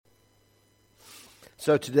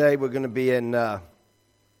So today we're going to be in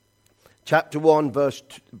chapter 1,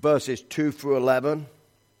 verses 2 through 11.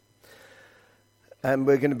 And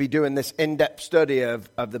we're going to be doing this in-depth study of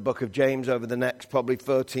the book of James over the next probably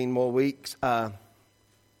 13 more weeks.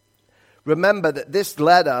 Remember that this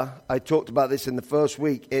letter, I talked about this in the first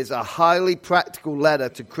week, is a highly practical letter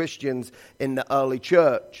to Christians in the early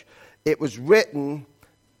church. It was written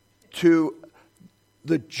to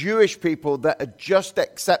the Jewish people that had just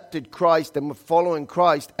accepted Christ and were following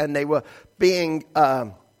Christ, and they were being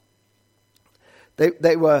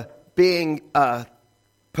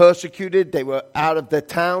persecuted. They were out of their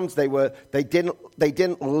towns. They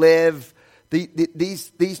didn't live.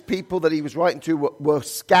 These people that he was writing to were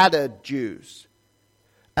scattered Jews,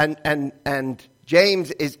 and James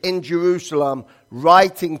is in Jerusalem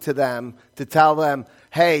writing to them to tell them,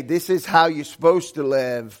 hey, this is how you're supposed to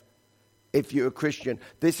live. If you're a Christian,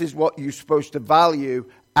 this is what you're supposed to value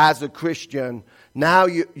as a Christian. Now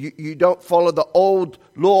you don't follow the old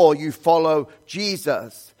law, you follow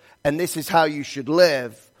Jesus. And this is how you should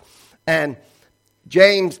live. And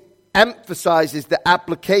James emphasizes the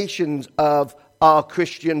applications of our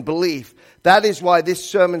Christian belief. That is why this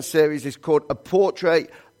sermon series is called A Portrait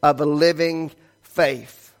of a Living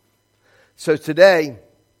Faith. So today,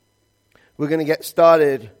 we're going to get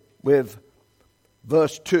started with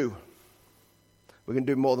verse 2. We're going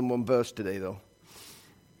to do more than one verse today, though.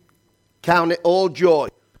 Count it all joy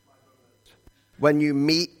when you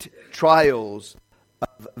meet trials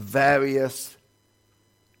of various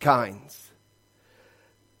kinds.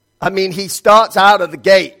 I mean, he starts out of the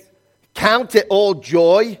gate. Count it all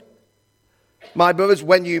joy, my brothers,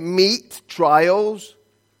 when you meet trials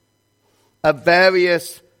of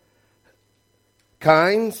various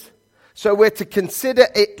kinds. So we're to consider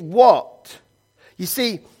it what? You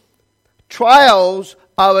see, trials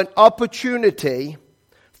are an opportunity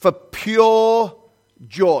for pure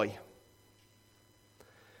joy.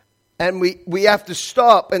 And we have to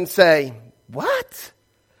stop and say, what?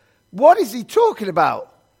 What is he talking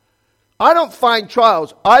about? I don't find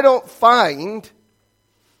trials. I don't find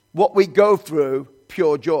what we go through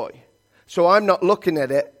pure joy. So I'm not looking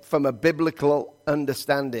at it from a biblical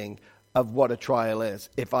understanding of what a trial is,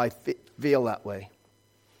 if I feel that way.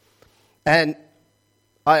 And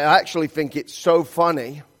I actually think it's so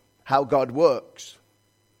funny how God works.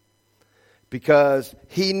 Because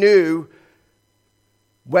he knew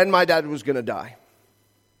when my dad was going to die.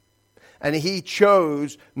 And he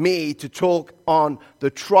chose me to talk on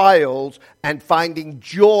the trials and finding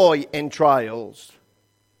joy in trials.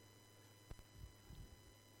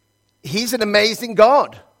 He's an amazing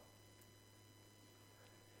God.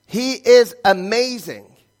 He is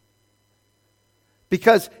amazing.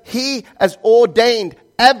 Because he has ordained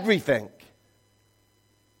everything.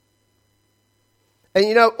 And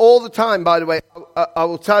you know, all the time, by the way, I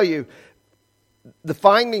will tell you, the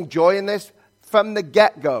finding joy in this from the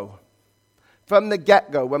get-go. From the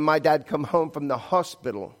get-go, when my dad come home from the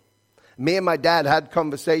hospital, me and my dad had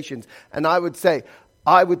conversations, and I would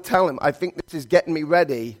tell him, I think this is getting me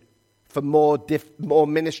ready for more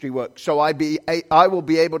ministry work. So I will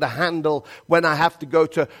be able to handle when I have to go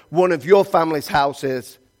to one of your family's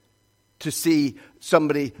houses to see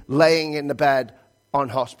somebody laying in the bed on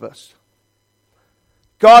hospice.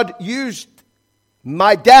 God used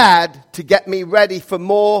my dad to get me ready for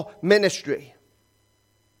more ministry.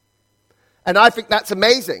 And I think that's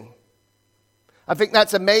amazing. I think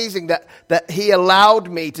that's amazing that he allowed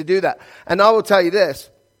me to do that. And I will tell you this.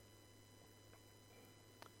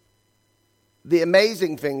 The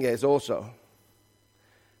amazing thing is also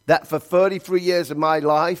that for 33 years of my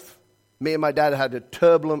life, me and my dad had a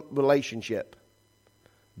turbulent relationship.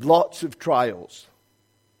 Lots of trials.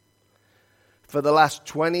 For the last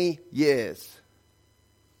 20 years,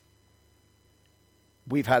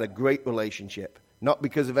 we've had a great relationship. Not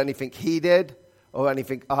because of anything he did or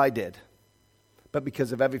anything I did, but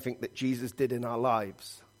because of everything that Jesus did in our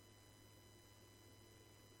lives.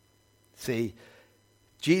 See,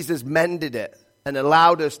 Jesus mended it and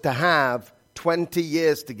allowed us to have 20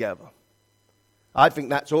 years together. I think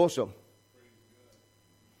that's awesome.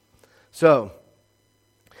 So,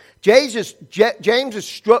 James has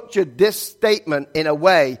structured this statement in a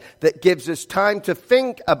way that gives us time to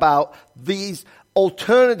think about these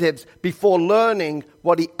alternatives before learning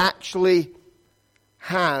what he actually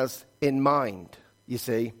has in mind, you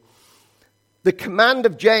see. The command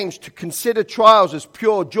of James to consider trials as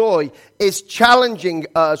pure joy is challenging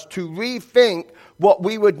us to rethink what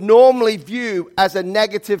we would normally view as a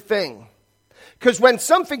negative thing. Because when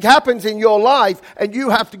something happens in your life and you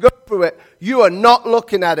have to go through it, you are not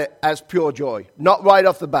looking at it as pure joy. Not right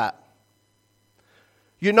off the bat.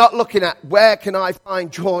 You're not looking at, where can I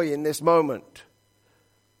find joy in this moment?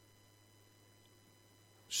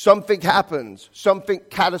 Something happens, something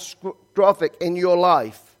catastrophic in your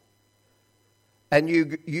life. And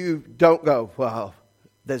you don't go, well,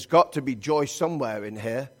 there's got to be joy somewhere in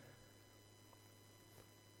here.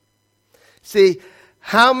 See,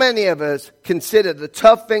 how many of us consider the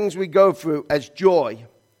tough things we go through as joy?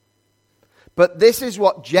 But this is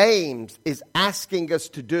what James is asking us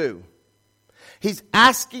to do. He's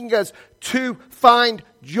asking us to find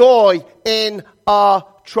joy in our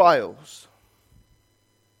trials.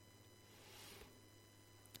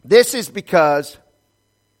 This is because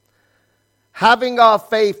having our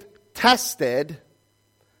faith tested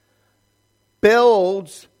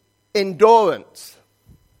builds endurance.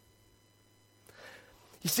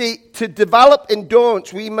 You see, to develop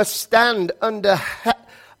endurance, we must stand under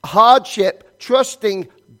hardship, trusting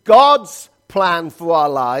God's plan for our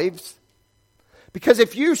lives. Because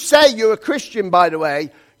if you say you're a Christian, by the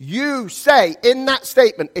way, you say in that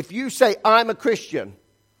statement, if you say, I'm a Christian,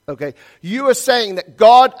 okay, you are saying that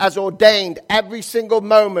God has ordained every single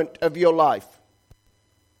moment of your life.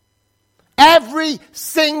 Every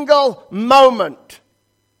single moment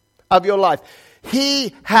of your life.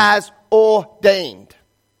 He has ordained.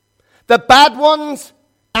 The bad ones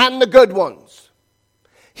and the good ones.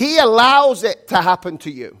 He allows it to happen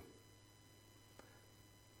to you.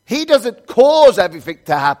 He doesn't cause everything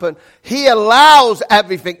to happen. He allows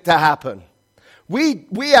everything to happen. We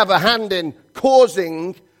have a hand in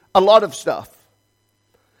causing a lot of stuff.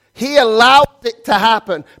 He allows it to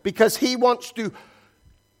happen because he wants to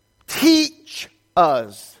teach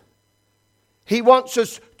us. He wants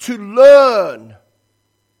us to learn.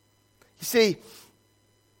 You see,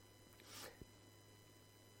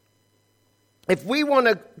 if we want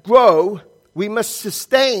to grow, we must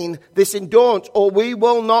sustain this endurance or we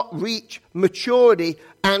will not reach maturity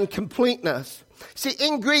and completeness. See,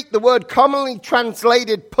 in Greek, the word commonly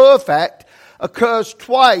translated perfect occurs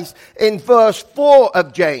twice in verse 4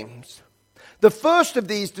 of James. The first of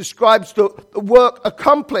these describes the work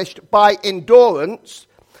accomplished by endurance.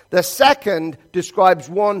 The second describes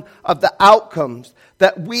one of the outcomes,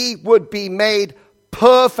 that we would be made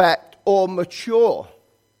perfect or mature.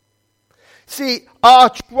 See, our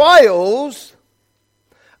trials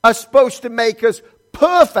are supposed to make us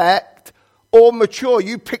perfect or mature.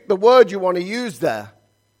 You pick the word you want to use there.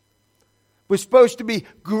 We're supposed to be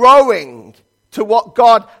growing to what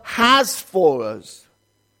God has for us.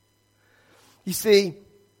 You see,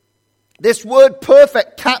 this word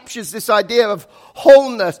perfect captures this idea of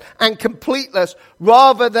wholeness and completeness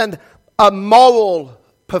rather than a moral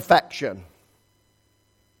perfection.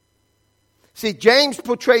 See, James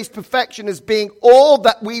portrays perfection as being all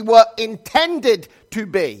that we were intended to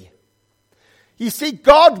be. You see,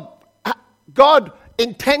 God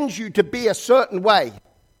intends you to be a certain way.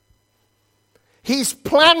 He's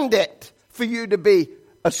planned it for you to be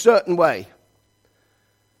a certain way.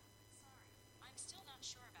 Sorry, I'm still not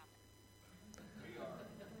sure about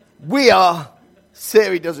that. We are.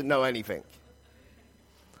 Siri doesn't know anything.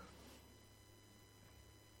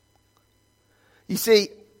 You see,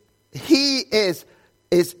 He is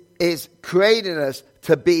creating us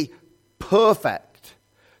to be perfect.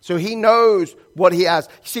 So he knows what he has.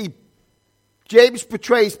 See, James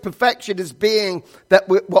portrays perfection as being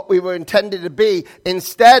what we were intended to be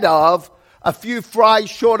instead of a few fries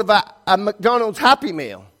short of a McDonald's Happy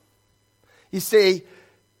Meal. You see,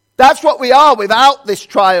 that's what we are without these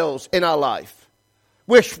trials in our life.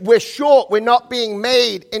 We're short. We're not being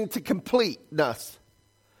made into completeness.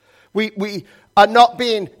 We are not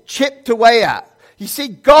being chipped away at. You see,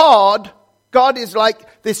 God is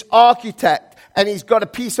like this architect, and he's got a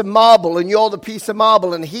piece of marble, and you're the piece of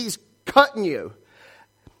marble, and he's cutting you.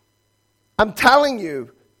 I'm telling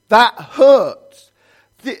you, that hurts.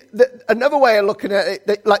 Another way of looking at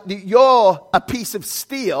it, you're a piece of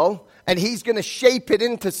steel, and he's going to shape it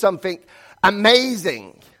into something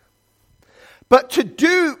amazing. But to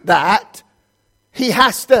do that, he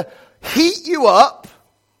has to heat you up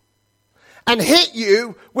and hit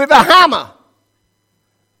you with a hammer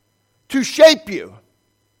to shape you.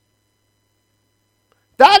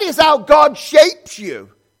 That is how God shapes you.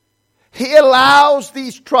 He allows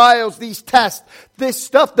these trials, these tests, this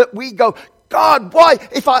stuff that we go, God, why?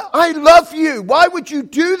 If I love you, why would you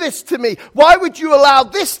do this to me? Why would you allow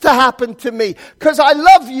this to happen to me? Because I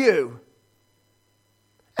love you.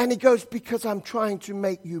 And he goes, because I'm trying to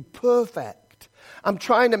make you perfect. I'm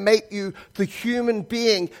trying to make you the human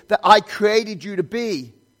being that I created you to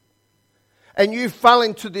be. And you fell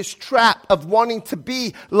into this trap of wanting to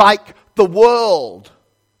be like the world.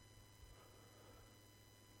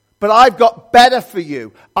 But I've got better for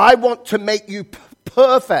you. I want to make you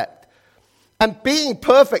perfect. And being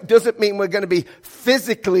perfect doesn't mean we're going to be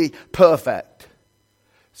physically perfect.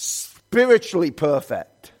 Spiritually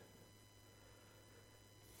perfect.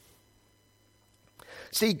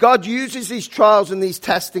 See, God uses these trials and these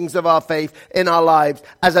testings of our faith in our lives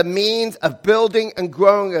as a means of building and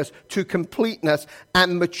growing us to completeness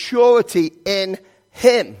and maturity in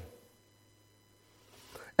Him.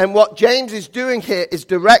 And what James is doing here is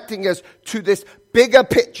directing us to this bigger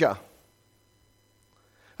picture.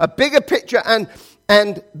 A bigger picture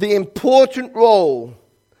and the important role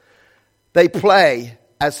they play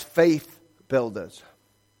as faith builders.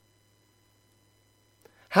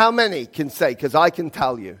 How many can say, because I can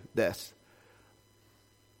tell you this,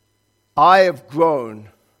 I have grown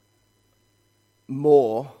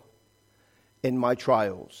more in my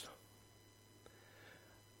trials.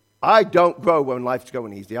 I don't grow when life's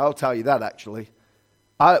going easy. I'll tell you that, actually.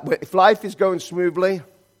 If life is going smoothly,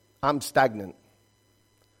 I'm stagnant.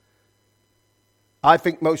 I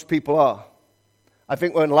think most people are. I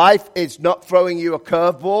think when life is not throwing you a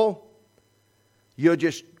curveball, you're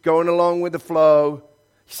just going along with the flow.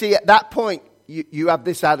 See, at that point, you have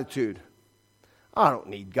this attitude. I don't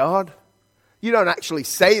need God. You don't actually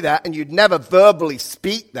say that, and you'd never verbally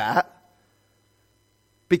speak that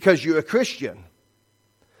because you're a Christian.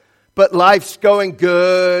 But life's going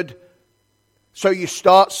good, so you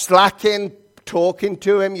start slacking, talking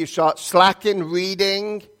to Him. You start slacking,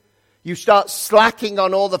 reading. You start slacking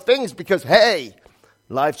on all the things because, hey,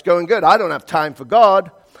 life's going good. I don't have time for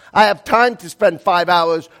God. I have time to spend 5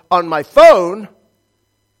 hours on my phone,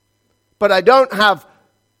 but I don't have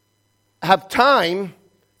time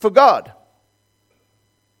for God.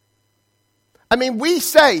 I mean, we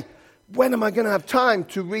say, when am I going to have time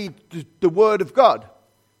to read the Word of God?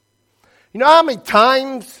 You know how many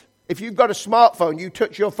times, if you've got a smartphone, you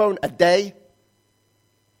touch your phone a day?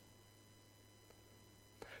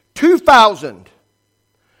 2,000.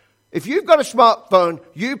 If you've got a smartphone,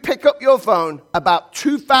 you pick up your phone about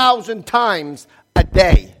 2,000 times a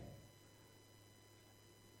day.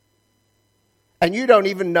 And you don't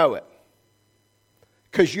even know it.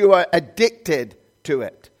 Because you are addicted to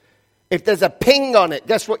it. If there's a ping on it,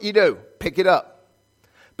 guess what you do? Pick it up.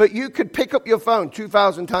 But you could pick up your phone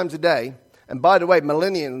 2,000 times a day. And by the way,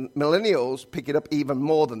 millennials pick it up even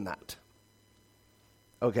more than that.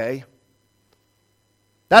 Okay?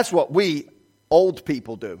 That's what we old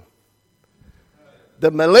people do.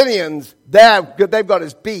 The millennials, they've got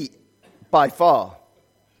us beat by far.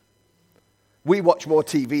 We watch more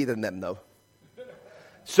TV than them, though.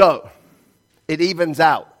 So, it evens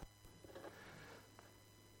out.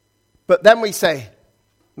 But then we say,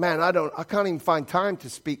 man, I can't even find time to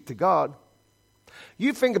speak to God.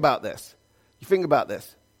 You think about this.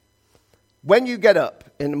 When you get up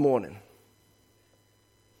in the morning,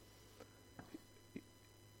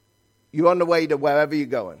 you're on the way to wherever you're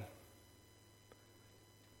going.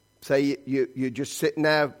 Say you're just sitting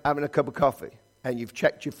there having a cup of coffee, and you've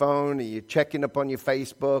checked your phone, and you're checking up on your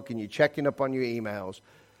Facebook, and you're checking up on your emails.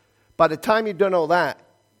 By the time you've done all that,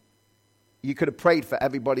 you could have prayed for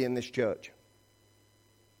everybody in this church.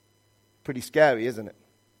 Pretty scary, isn't it?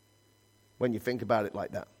 When you think about it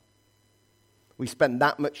like that. We spend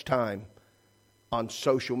that much time on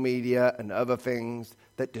social media and other things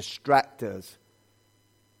that distract us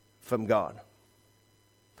from God.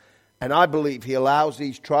 And I believe He allows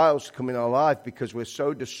these trials to come in our life because we're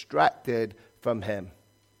so distracted from Him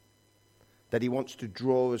that He wants to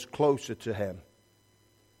draw us closer to Him.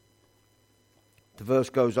 The verse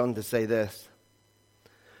goes on to say this.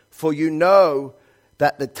 For you know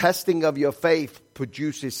that the testing of your faith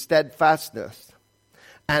produces steadfastness.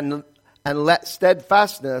 And let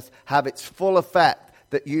steadfastness have its full effect,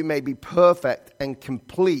 that you may be perfect and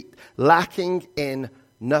complete, lacking in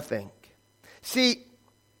nothing. See,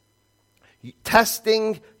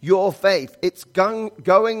 testing your faith, it's going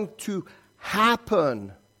to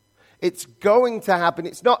happen. It's going to happen.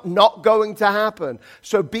 It's not going to happen.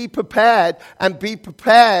 So be prepared, and be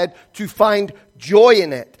prepared to find joy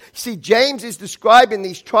in it. See, James is describing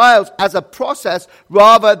these trials as a process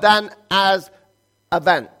rather than as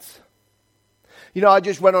events. You know, I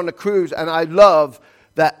just went on a cruise, and I love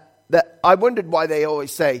that I wondered why they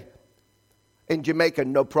always say, in Jamaica,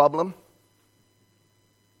 no problem.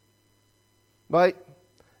 Right?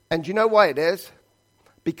 And do you know why it is?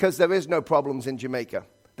 Because there is no problems in Jamaica.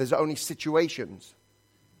 There's only situations.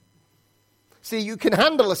 See, you can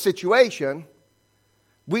handle a situation.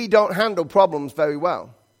 We don't handle problems very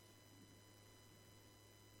well.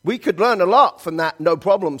 We could learn a lot from that no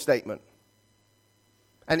problem statement.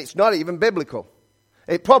 And it's not even biblical.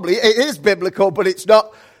 It is biblical, but it's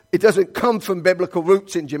not it doesn't come from biblical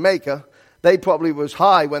roots in Jamaica. They probably was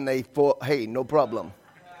high when they thought, hey, no problem.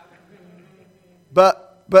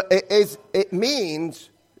 But it means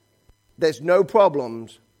there's no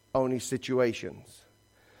problems, only situations.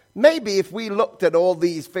 Maybe if we looked at all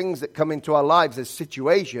these things that come into our lives as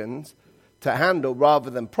situations to handle rather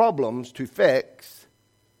than problems to fix,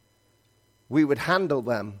 we would handle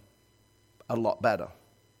them a lot better.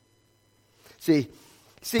 See,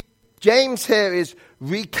 James here is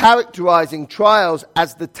recharacterizing trials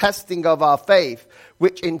as the testing of our faith,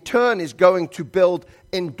 which in turn is going to build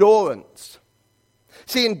endurance.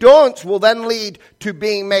 See, endurance will then lead to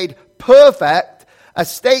being made perfect, a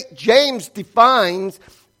state James defines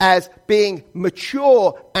as being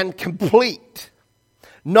mature and complete,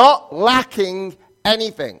 not lacking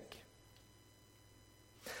anything.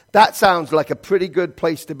 That sounds like a pretty good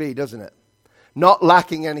place to be, doesn't it? Not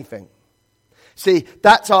lacking anything. See,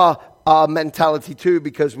 that's our mentality too,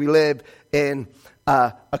 because we live in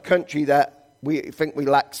a country that we think we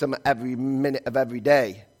lack some every minute of every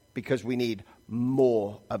day because we need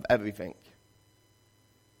more of everything.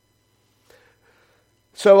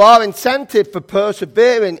 So our incentive for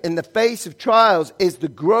persevering in the face of trials is the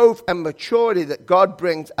growth and maturity that God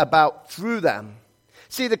brings about through them.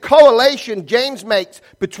 See, the correlation James makes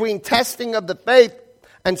between testing of the faith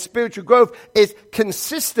and spiritual growth is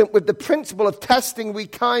consistent with the principle of testing we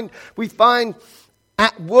find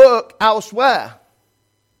at work elsewhere.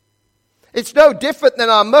 It's no different than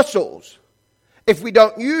our muscles. If we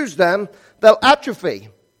don't use them, they'll atrophy.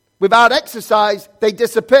 Without exercise, they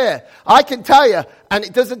disappear. I can tell you, and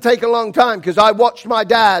it doesn't take a long time, because I watched my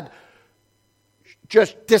dad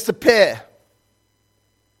just disappear.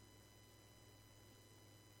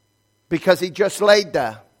 Because he just laid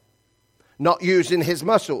there, not using his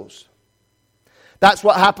muscles. That's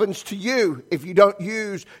what happens to you if you don't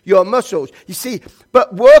use your muscles. You see,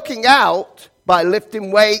 but working out by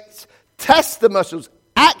lifting weights tests the muscles,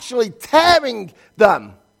 actually tearing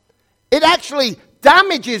them. It actually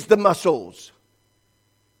damages the muscles.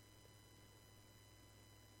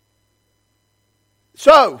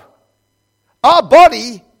 So, our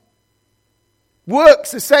body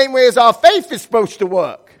works the same way as our faith is supposed to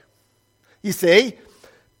work. You see,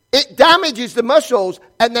 it damages the muscles,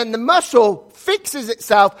 and then the muscle fixes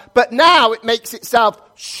itself, but now it makes itself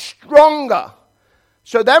stronger.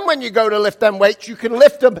 So then when you go to lift them weights, you can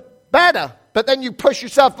lift them better, but then you push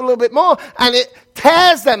yourself a little bit more, and it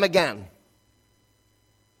tears them again.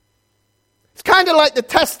 It's kind of like the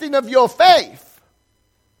testing of your faith.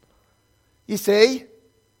 You see?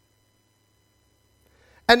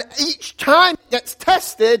 And each time it gets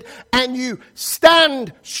tested and you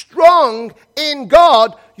stand strong in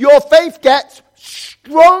God, your faith gets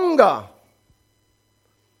stronger.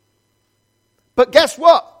 But guess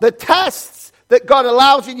what? The tests that God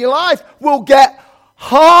allows in your life will get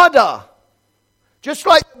harder. Just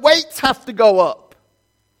like weights have to go up.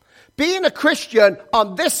 Being a Christian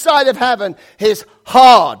on this side of heaven is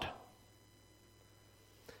hard.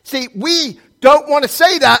 See, we don't want to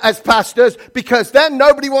say that as pastors, because then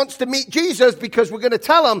nobody wants to meet Jesus, because we're going to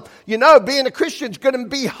tell them, being a Christian is going to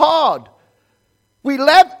be hard. We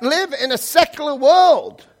live in a secular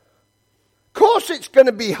world. Of course it's going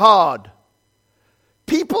to be hard.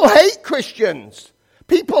 People hate Christians.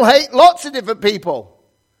 People hate lots of different people.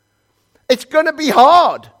 It's going to be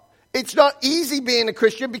hard. It's not easy being a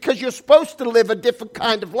Christian, because you're supposed to live a different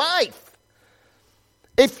kind of life.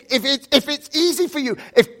 If it's easy for you,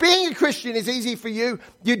 if being a Christian is easy for you,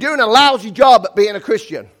 you're doing a lousy job at being a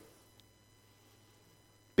Christian.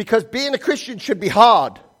 Because being a Christian should be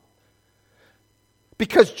hard.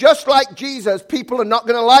 Because just like Jesus, people are not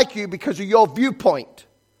going to like you because of your viewpoint.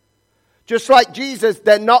 Just like Jesus,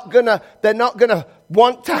 they're not gonna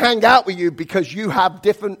want to hang out with you because you have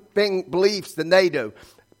different beliefs than they do.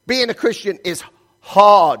 Being a Christian is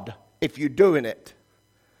hard if you're doing it.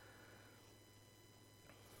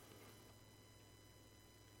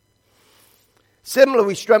 Similarly,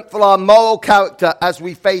 we strengthen our moral character as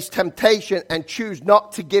we face temptation and choose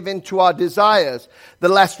not to give in to our desires. The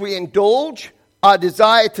less we indulge our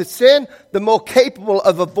desire to sin, the more capable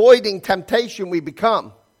of avoiding temptation we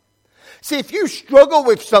become. See, if you struggle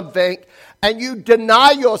with something and you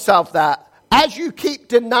deny yourself that, as you keep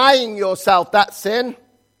denying yourself that sin,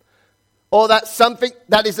 or that something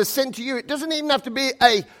that is a sin to you, it doesn't even have to be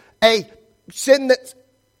a sin that's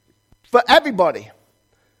for everybody.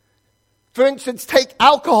 For instance, take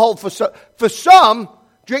alcohol. For some,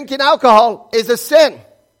 drinking alcohol is a sin.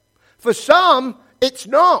 For some, it's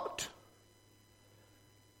not.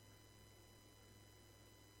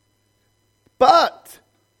 But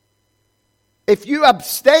If you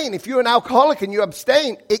abstain, if you're an alcoholic and you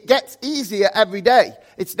abstain, it gets easier every day.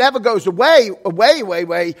 It never goes away,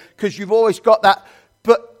 because you've always got that.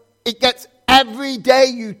 But it gets every day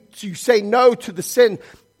you say no to the sin.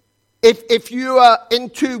 If you are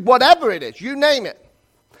into whatever it is, you name it.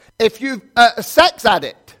 If you're a sex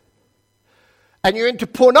addict and you're into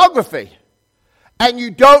pornography and you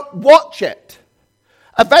don't watch it,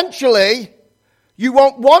 eventually you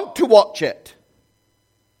won't want to watch it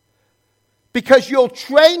because you'll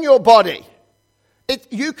train your body.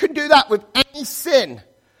 You can do that with any sin.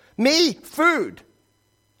 Me, food.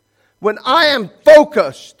 When I am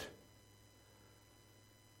focused,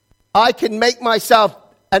 I can make myself,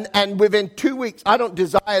 and within 2 weeks, I don't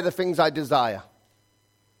desire the things I desire.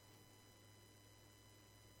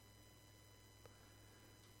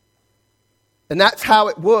 And that's how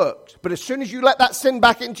it works. But as soon as you let that sin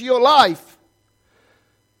back into your life,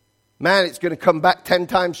 man, it's going to come back 10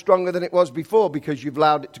 times stronger than it was before because you've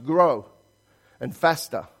allowed it to grow and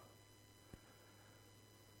fester.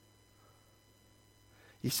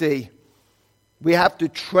 You see, we have to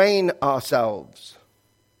train ourselves.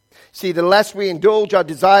 See, the less we indulge our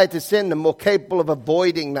desire to sin, the more capable of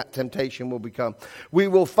avoiding that temptation we'll become. We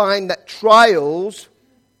will find that trials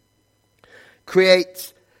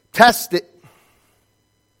create testing.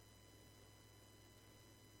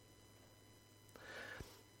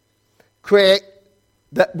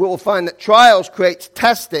 We'll find that trials creates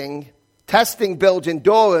testing. Testing builds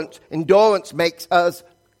endurance. Endurance makes us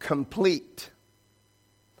complete.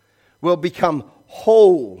 We'll become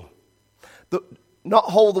whole. Not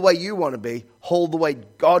whole the way you want to be, whole the way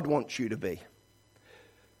God wants you to be.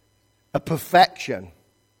 A perfection.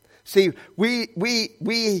 See,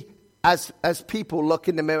 we as people look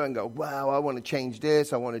in the mirror and go, wow, I want to change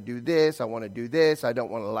this, I want to do this, I want to do this, I don't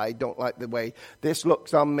want to lie, don't like the way this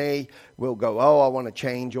looks on me. We'll go, oh, I want to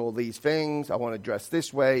change all these things, I want to dress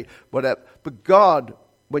this way, whatever. But God,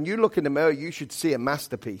 when you look in the mirror, you should see a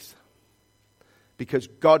masterpiece. Because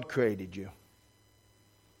God created you.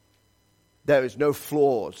 There is no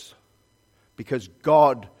flaws because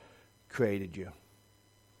God created you.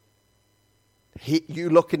 You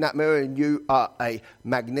look in that mirror and you are a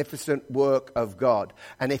magnificent work of God.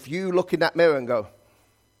 And if you look in that mirror and go,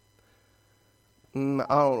 I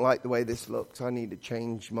don't like the way this looks. I need to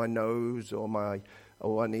change my nose I've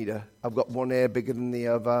got one ear bigger than the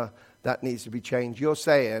other. That needs to be changed. You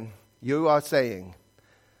are saying,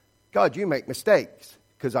 God, you make mistakes.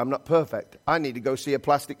 Because I'm not perfect. I need to go see a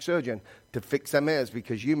plastic surgeon to fix them ears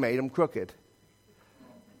because you made them crooked.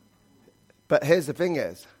 But here's the thing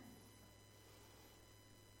is,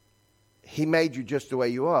 He made you just the way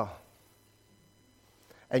you are.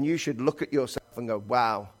 And you should look at yourself and go,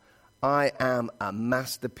 wow, I am a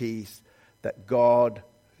masterpiece that God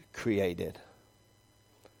created.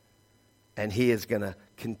 And He is going to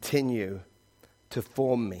continue to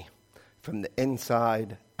form me from the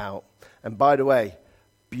inside out. And by the way,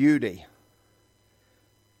 beauty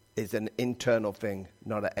is an internal thing,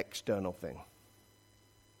 not an external thing.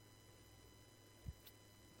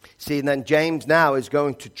 See, and then James now is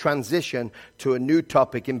going to transition to a new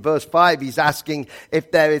topic. In verse 5, he's asking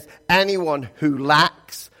if there is anyone who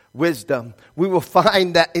lacks wisdom. We will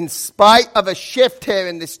find that in spite of a shift here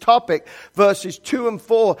in this topic, verses 2 and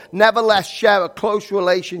 4 nevertheless share a close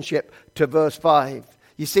relationship to verse 5.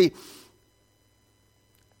 You see,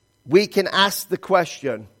 we can ask the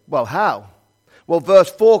question, well, how? Well,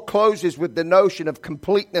 verse 4 closes with the notion of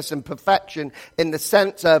completeness and perfection in the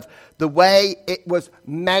sense of the way it was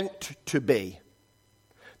meant to be.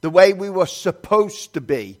 The way we were supposed to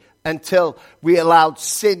be until we allowed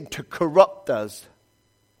sin to corrupt us.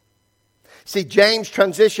 See, James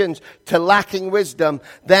transitions to lacking wisdom,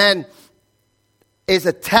 then is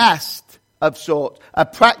a test of sorts, a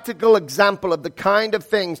practical example of the kind of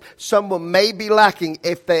things someone may be lacking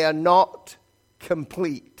if they are not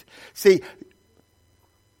complete. See,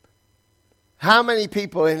 how many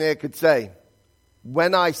people in here could say,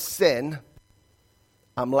 when I sin,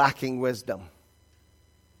 I'm lacking wisdom?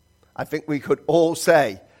 I think we could all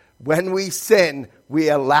say, when we sin, we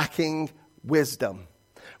are lacking wisdom.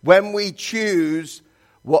 When we choose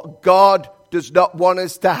what God does not want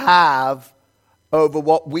us to have over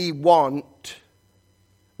what we want,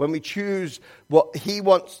 when we choose what He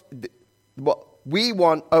wants, what we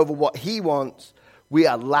want over what He wants, we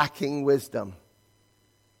are lacking wisdom.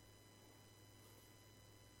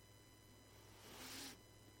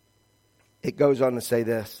 It goes on to say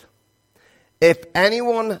this. If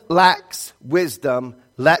anyone lacks wisdom,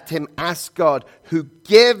 let him ask God, who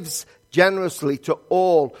gives generously to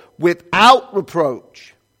all without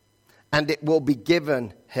reproach, and it will be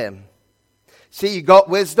given him. See, you got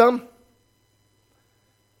wisdom?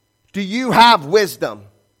 Do you have wisdom?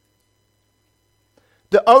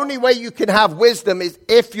 The only way you can have wisdom is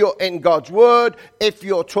if you're in God's word, if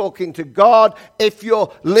you're talking to God, if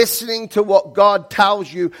you're listening to what God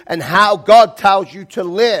tells you and how God tells you to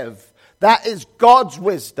live. That is God's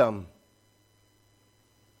wisdom.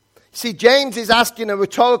 See, James is asking a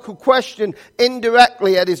rhetorical question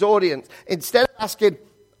indirectly at his audience. Instead of asking,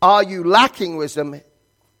 are you lacking wisdom?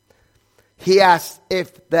 He asks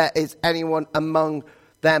if there is anyone among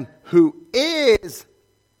them who is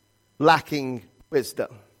lacking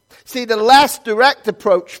wisdom. See, the less direct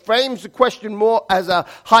approach frames the question more as a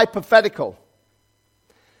hypothetical.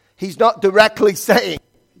 He's not directly saying,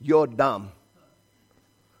 you're dumb.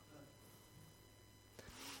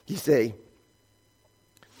 You see,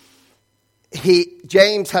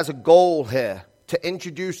 James has a goal here to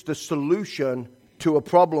introduce the solution to a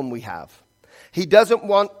problem we have. He doesn't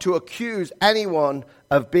want to accuse anyone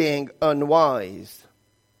of being unwise.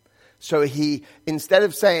 So instead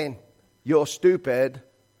of saying, you're stupid,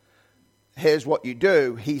 here's what you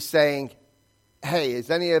do, he's saying, hey,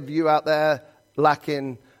 is any of you out there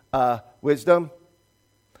lacking wisdom?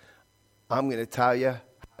 I'm going to tell you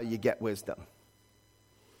how you get wisdom.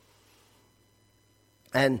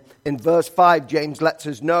 And in verse 5, James lets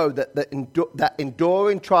us know that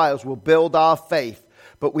enduring trials will build our faith,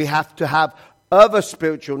 but we have to have other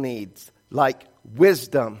spiritual needs like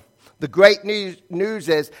wisdom. The great news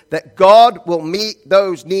is that God will meet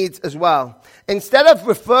those needs as well. Instead of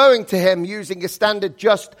referring to him using a standard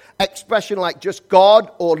just expression like just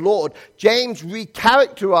God or Lord, James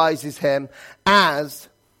recharacterizes him as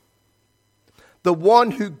the one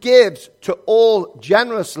who gives to all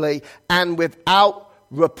generously and without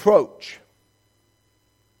reproach.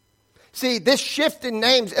 See, this shift in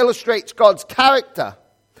names illustrates God's character.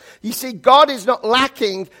 You see, God is not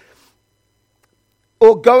lacking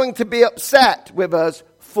or going to be upset with us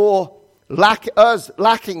for us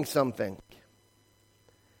lacking something.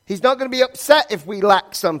 He's not going to be upset if we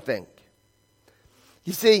lack something.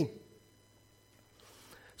 You see,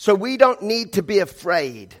 so we don't need to be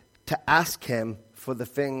afraid to ask him for the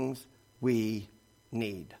things we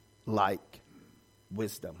need, like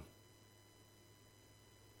wisdom.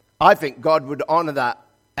 I think God would honor that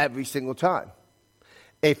every single time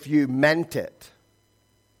if you meant it.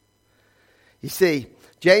 You see,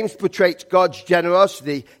 James portrays God's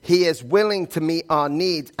generosity. He is willing to meet our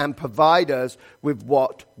needs and provide us with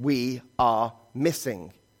what we are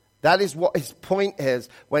missing. That is what his point is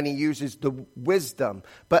when he uses the wisdom.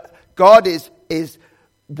 But God is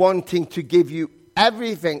wanting to give you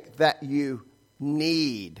everything that you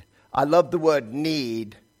need. I love the word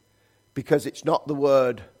need because it's not the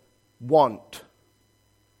word want.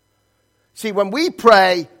 See, when we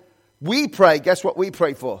pray, guess what we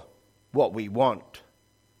pray for? What we want.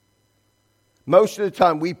 Most of the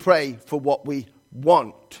time we pray for what we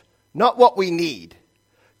want, not what we need.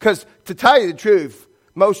 Because to tell you the truth,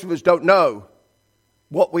 most of us don't know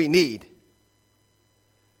what we need.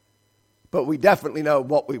 But we definitely know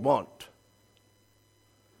what we want.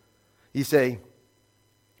 You see,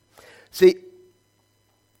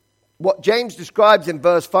 what James describes in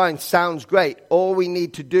verse 5 sounds great. All we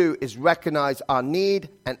need to do is recognize our need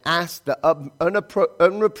and ask the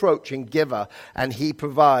unreproaching giver, and he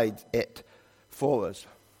provides it for us.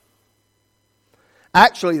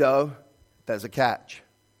 Actually, though, there's a catch.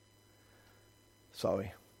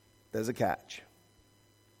 There's a catch.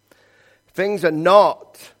 Things are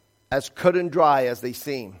not as cut and dry as they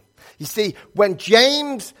seem. You see, when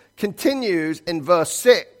James continues in verse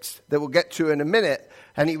 6, that we'll get to in a minute,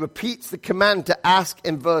 and he repeats the command to ask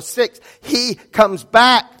in verse 6, he comes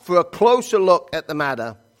back for a closer look at the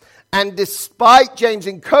matter. And despite James'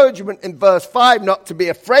 encouragement in verse 5 not to be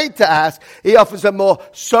afraid to ask, he offers a more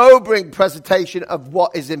sobering presentation of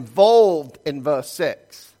what is involved in verse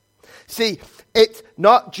 6. See, it's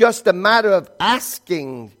not just a matter of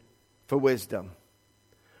asking for wisdom.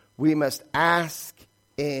 We must ask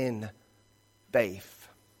in faith.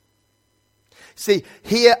 See,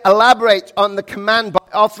 he elaborates on the command by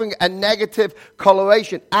offering a negative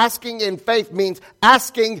coloration. Asking in faith means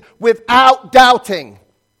asking without doubting.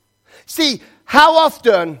 See, how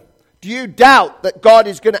often do you doubt that God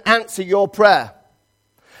is going to answer your prayer?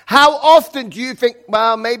 How often do you think,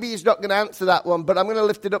 well, maybe he's not going to answer that one, but I'm going to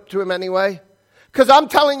lift it up to him anyway? Because I'm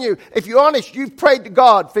telling you, if you're honest, you've prayed to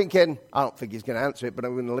God thinking, I don't think he's going to answer it, but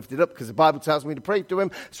I'm going to lift it up because the Bible tells me to pray to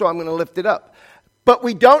him, so I'm going to lift it up. But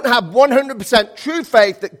we don't have 100% true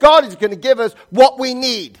faith that God is going to give us what we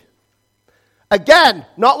need. Again,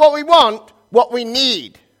 not what we want, what we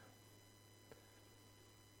need.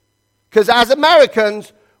 Because as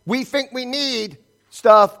Americans, we think we need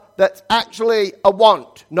stuff that's actually a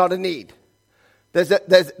want, not a need. That's the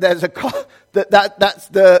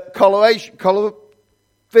color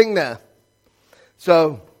thing there.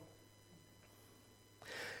 So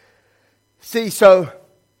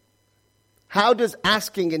how does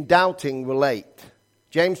asking and doubting relate?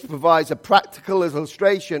 James provides a practical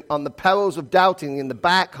illustration on the perils of doubting in the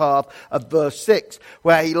back half of verse 6,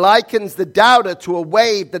 where he likens the doubter to a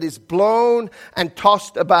wave that is blown and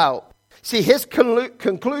tossed about. See, his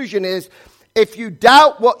conclusion is, if you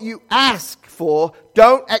doubt what you ask for,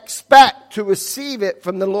 don't expect to receive it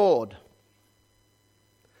from the Lord.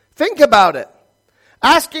 Think about it.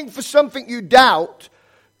 Asking for something you doubt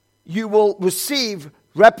you will receive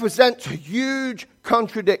represents a huge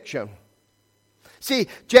contradiction. See,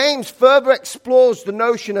 James further explores the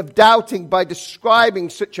notion of doubting by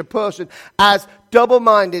describing such a person as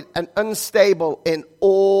double-minded and unstable in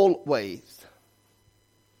all ways.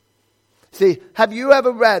 See, have you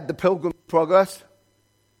ever read The Pilgrim's Progress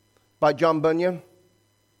by John Bunyan?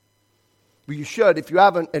 Well, you should. If you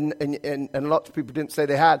haven't, and lots of people didn't say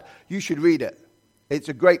they had, you should read it. It's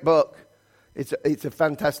a great book. It's a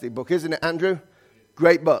fantastic book, isn't it, Andrew?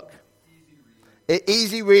 Great book.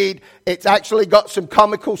 Easy read. It's actually got some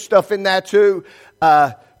comical stuff in there too.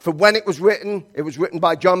 For when it was written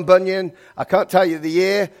by John Bunyan. I can't tell you the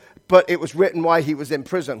year, but it was written while he was in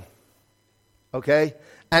prison. Okay?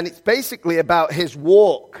 And it's basically about his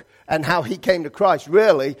walk and how he came to Christ.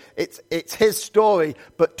 Really, it's his story,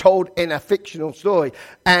 but told in a fictional story.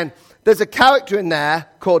 And there's a character in there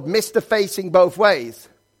called Mr. Facing Both Ways.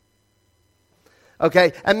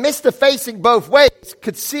 Okay? And Mr. Facing Both Ways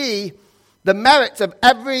could see the merits of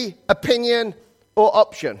every opinion or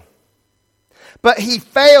option. But he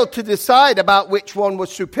failed to decide about which one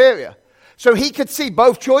was superior. So he could see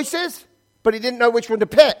both choices, but he didn't know which one to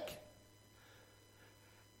pick.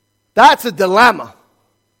 That's a dilemma.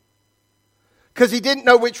 Because he didn't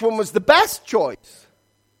know which one was the best choice.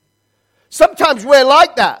 Sometimes we're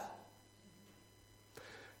like that.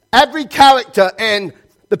 Every character in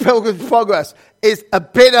The Pilgrim's Progress is a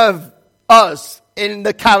bit of us in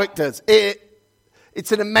the characters.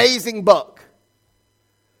 It's an amazing book.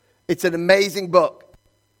 It's an amazing book.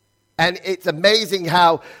 And it's amazing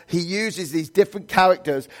how he uses these different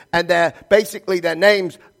characters, and their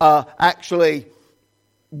names are actually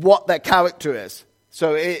what their character is.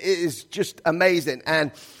 So it is just amazing.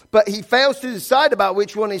 But he fails to decide about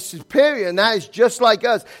which one is superior, and that is just like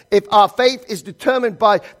us. If our faith is determined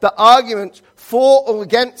by the arguments for or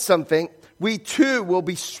against something, we too will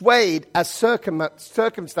be swayed as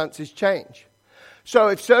circumstances change. So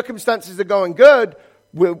if circumstances are going good,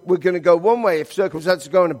 we're going to go one way. If circumstances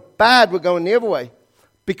are going bad, we're going the other way.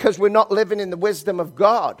 Because we're not living in the wisdom of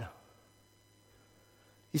God.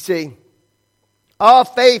 You see, our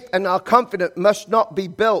faith and our confidence must not be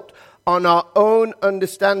built on our own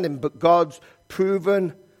understanding, but God's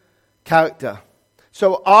proven character.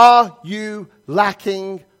 So are you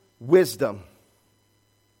lacking wisdom?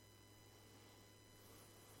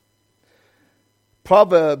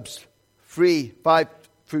 Proverbs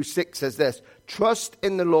 3:5-6 says this: trust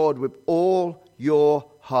in the Lord with all your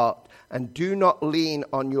heart and do not lean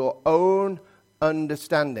on your own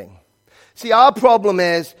understanding. See, our problem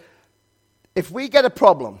is, if we get a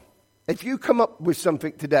problem, if you come up with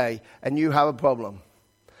something today and you have a problem,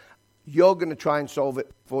 you're going to try and solve it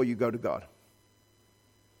before you go to God.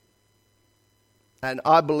 And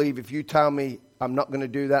I believe if you tell me I'm not going to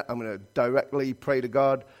do that, I'm going to directly pray to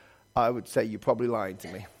God, I would say you're probably lying to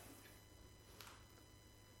me.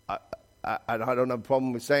 I don't have a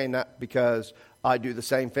problem with saying that because I do the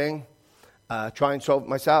same thing. Try and solve it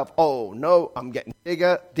myself. Oh, no, I'm getting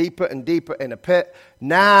deeper and deeper in a pit.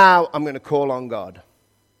 Now I'm going to call on God.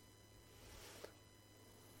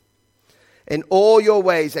 In all your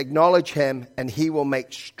ways, acknowledge him, and he will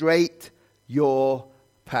make straight your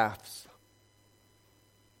paths.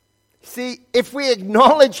 See, if we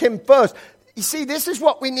acknowledge him first, you see, this is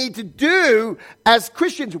what we need to do as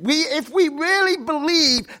Christians. If we really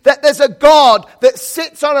believe that there's a God that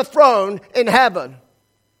sits on a throne in heaven,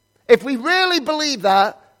 if we really believe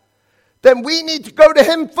that, then we need to go to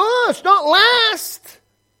him first, not last.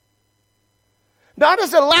 Not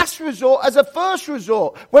as a last resort, as a first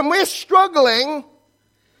resort. When we're struggling,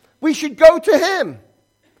 we should go to him.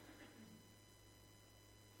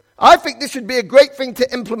 I think this would be a great thing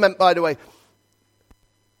to implement, by the way.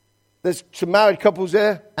 There's some married couples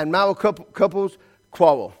here, and married couples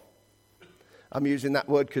quarrel. I'm using that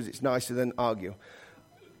word because it's nicer than argue.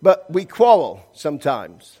 But we quarrel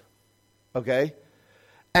sometimes, okay?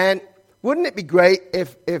 And wouldn't it be great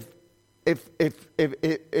if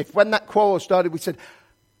when that quarrel started, we said,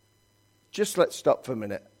 just let's stop for a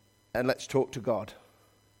minute and let's talk to God.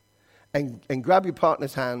 And grab your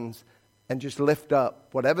partner's hands and just lift up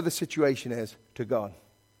whatever the situation is to God.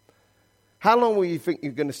 How long will you think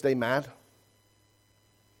you're going to stay mad?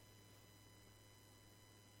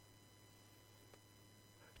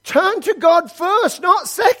 Turn to God first, not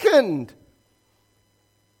second.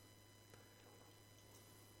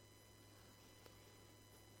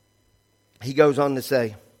 He goes on to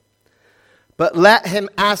say, but let him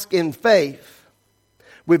ask in faith,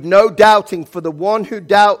 with no doubting, for the one who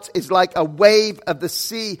doubts is like a wave of the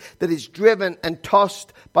sea that is driven and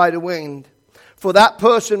tossed by the wind. For that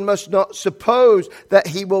person must not suppose that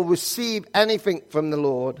he will receive anything from the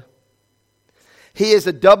Lord. He is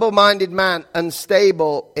a double-minded man,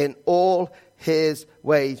 unstable in all his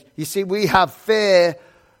ways. You see, we have fear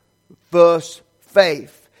versus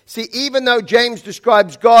faith. See, even though James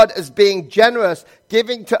describes God as being generous,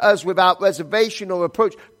 giving to us without reservation or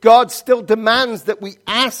reproach, God still demands that we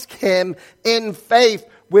ask him in faith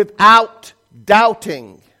without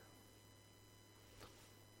doubting.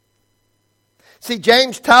 See,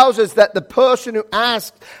 James tells us that the person who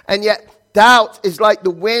asks and yet doubts is like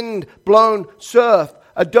the wind-blown surf,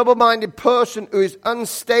 a double-minded person who is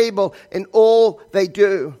unstable in all they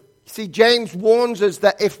do. See, James warns us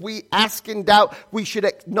that if we ask in doubt, we should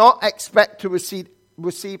not expect to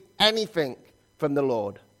receive anything from the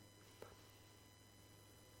Lord.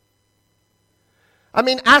 I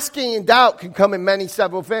mean, asking in doubt can come in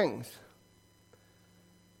several things.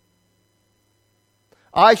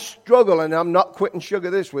 I struggle, and I'm not quitting sugar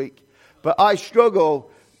this week, but I struggle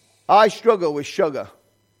with sugar.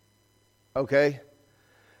 Okay?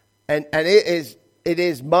 And it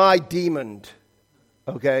is my demon.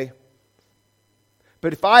 Okay?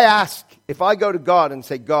 But if I go to God and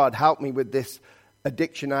say, God, help me with this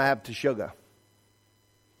addiction I have to sugar.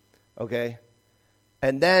 Okay?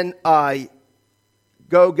 And then I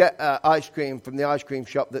go get ice cream from the ice cream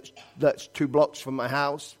shop that's 2 blocks from my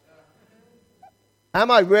house. Am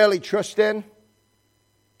I really trusting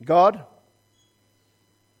God?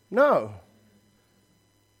 No.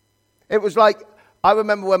 It was like, I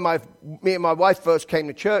remember when me and my wife first came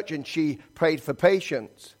to church and she prayed for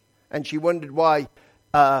patience. And she wondered why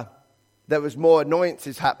there was more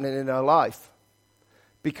annoyances happening in her life.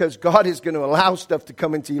 Because God is going to allow stuff to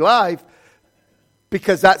come into your life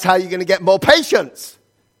because that's how you're going to get more patience.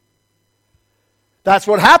 That's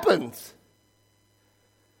what happens.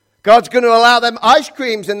 God's going to allow them ice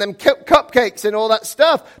creams and them cupcakes and all that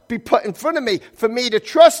stuff be put in front of me for me to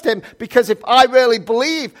trust him, because if I really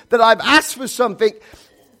believe that I've asked for something,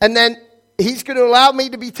 and then he's going to allow me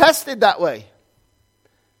to be tested that way.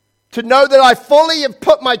 To know that I fully have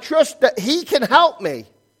put my trust that he can help me.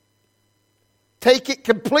 Take it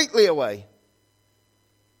completely away.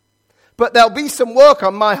 But there'll be some work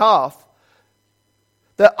on my half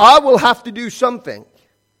that I will have to do something.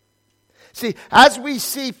 See, as we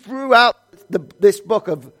see throughout this book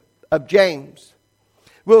of James,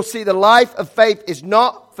 we'll see the life of faith is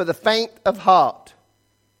not for the faint of heart.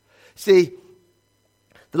 See,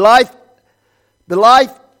 the life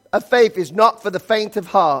of faith is not for the faint of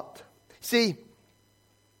heart. See,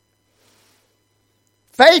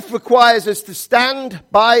 faith requires us to stand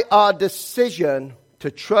by our decision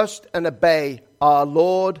to trust and obey our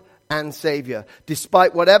Lord and Savior.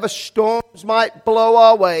 Despite whatever storms might blow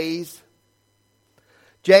our ways,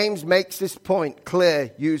 James makes this point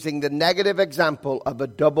clear using the negative example of a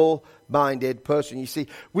double-minded person. You see,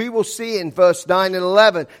 we will see in verse 9 and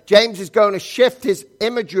 11, James is going to shift his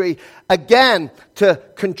imagery again to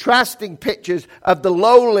contrasting pictures of the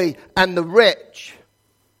lowly and the rich.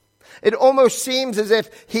 It almost seems as if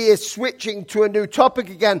he is switching to a new topic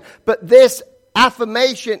again, but this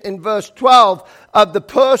affirmation in verse 12 of the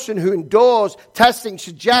person who endures testing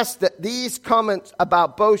suggests that these comments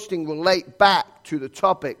about boasting relate back to the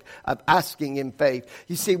topic of asking in faith.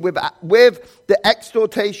 You see, with the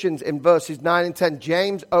exhortations in verses 9 and 10,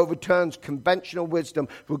 James overturns conventional wisdom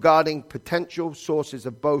regarding potential sources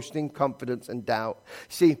of boasting, confidence, and doubt.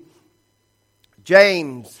 See,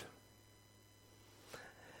 James's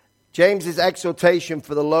exhortation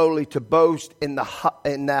for the lowly to boast in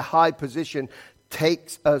their high position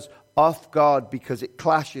takes us off guard because it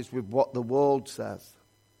clashes with what the world says.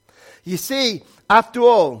 You see, after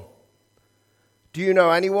all, do you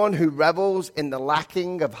know anyone who revels in the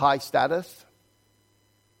lacking of high status?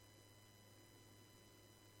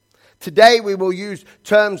 Today we will use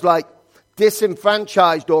terms like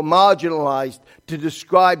disenfranchised or marginalized to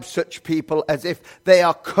describe such people as if they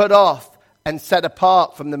are cut off and set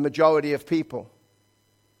apart from the majority of people.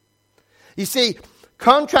 You see,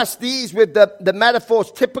 contrast these with the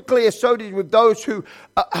metaphors typically associated with those who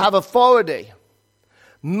have authority.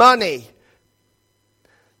 money.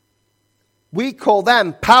 We call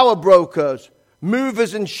them power brokers,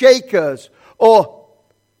 movers and shakers, or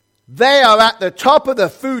they are at the top of the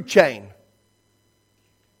food chain.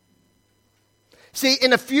 See,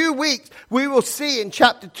 in a few weeks, we will see in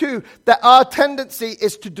chapter 2 that our tendency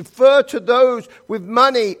is to defer to those with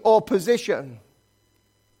money or position.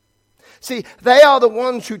 See, they are the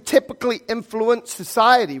ones who typically influence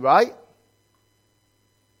society, right?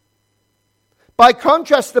 By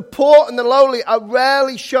contrast, the poor and the lowly are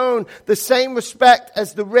rarely shown the same respect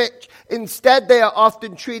as the rich. Instead, they are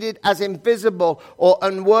often treated as invisible or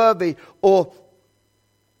unworthy or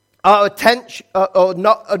our attention, or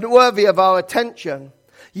not unworthy of our attention.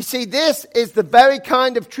 You see, this is the very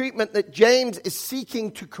kind of treatment that James is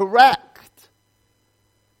seeking to correct.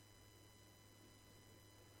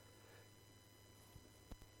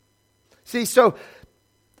 See, so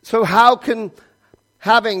how can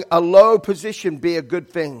having a low position be a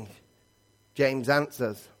good thing? James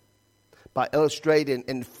answers by illustrating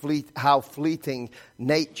in how fleeting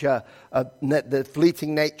nature, the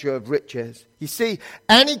fleeting nature of riches. You see,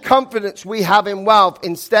 any confidence we have in wealth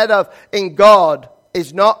instead of in God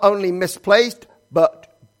is not only misplaced,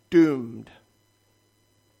 but doomed.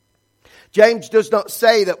 James does not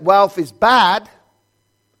say that wealth is bad.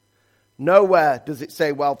 Nowhere does it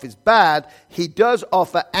say wealth is bad. He doesn't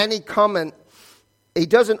offer any comment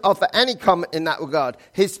in that regard.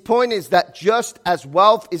 His point is that just as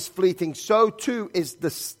wealth is fleeting, so too is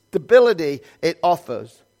the stability it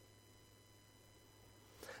offers.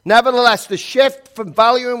 Nevertheless, the shift from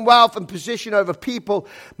valuing wealth and position over people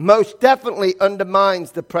most definitely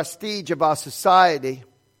undermines the prestige of our society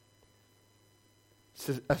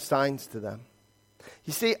assigns to them.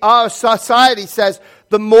 You see, our society says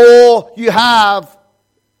the more you have,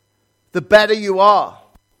 the better you are.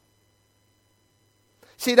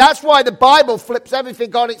 See, that's why the Bible flips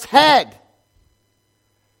everything on its head.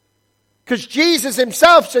 Because Jesus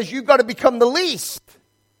himself says you've got to become the least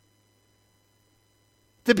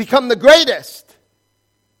to become the greatest.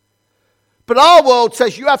 But our world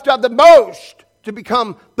says you have to have the most to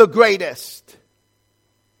become the greatest.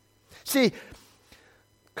 See,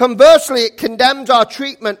 conversely, it condemns our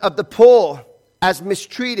treatment of the poor as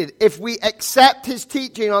mistreated. If we accept his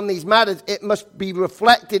teaching on these matters, it must be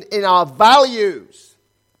reflected in our values.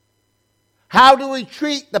 How do we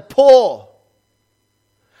treat the poor?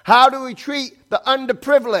 How do we treat the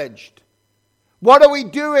underprivileged? What are we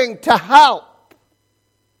doing to help?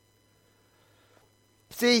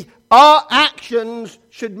 See, our actions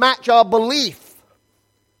should match our belief.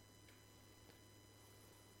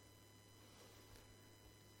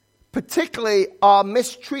 Particularly our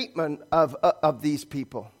mistreatment of these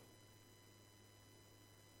people.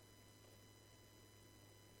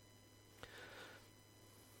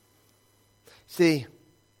 See,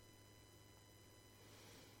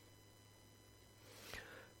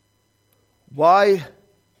 why,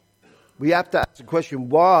 we have to ask the question,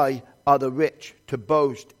 why are the rich to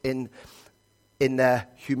boast in their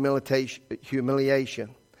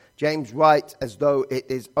humiliation? James writes as though it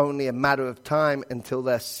is only a matter of time until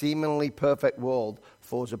their seemingly perfect world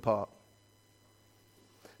falls apart.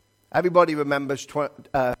 Everybody remembers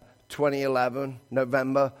 2011,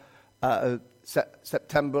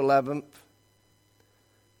 September 11th.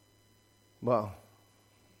 Well,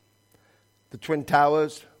 the Twin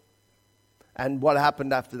Towers, and what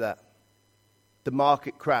happened after that? The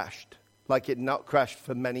market crashed like it had not crashed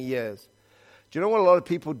for many years. Do you know what a lot of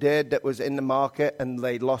people did that was in the market and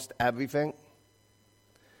they lost everything?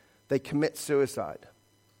 They commit suicide.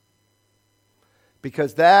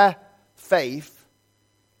 Because their faith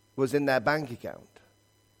was in their bank account.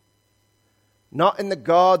 Not in the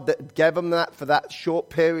God that gave them that for that short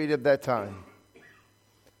period of their time.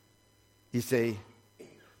 You see,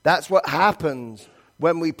 that's what happens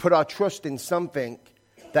when we put our trust in something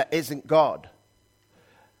that isn't God.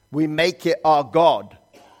 We make it our God.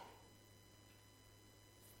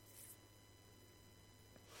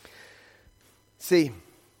 See,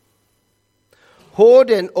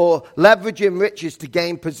 hoarding or leveraging riches to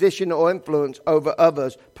gain position or influence over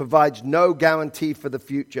others provides no guarantee for the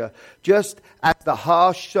future. Just as the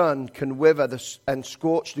harsh sun can wither and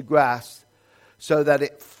scorch the grass, so that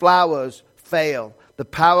its flowers fail. The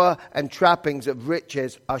power and trappings of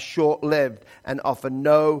riches are short-lived and offer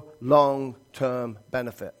no long-term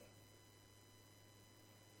benefit.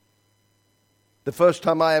 The first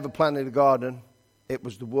time I ever planted a garden, it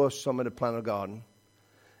was the worst summer to plant a garden.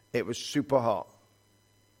 It was super hot.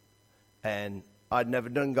 And I'd never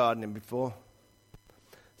done gardening before.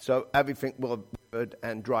 So everything withered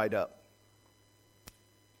and dried up.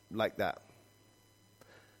 Like that.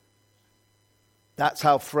 That's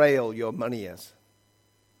how frail your money is.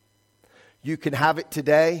 You can have it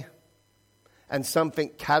today, and something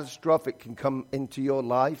catastrophic can come into your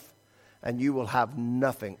life, and you will have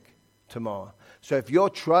nothing tomorrow. So if your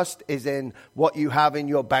trust is in what you have in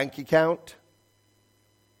your bank account,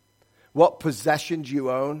 what possessions you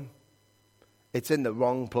own, it's in the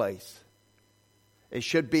wrong place. It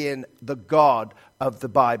should be in the God of the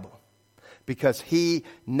Bible, because he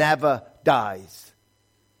never dies.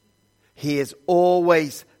 He is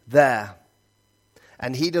always there,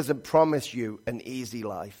 and he doesn't promise you an easy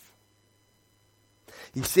life.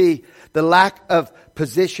 You see, the lack of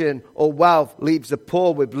position or wealth leaves the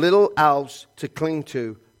poor with little else to cling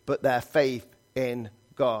to but their faith in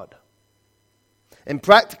God. In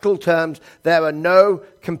practical terms, there are no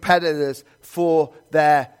competitors for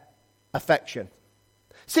their affection.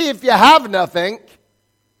 See, if you have nothing,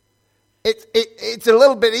 it's a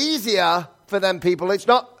little bit easier for them people. It's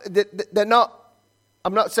not, they're not,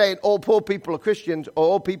 I'm not saying all poor people are Christians or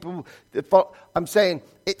all people, I'm saying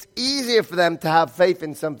it's easier for them to have faith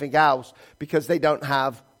in something else because they don't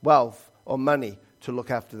have wealth or money to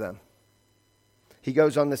look after them. He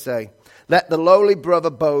goes on to say, let the lowly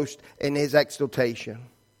brother boast in his exaltation,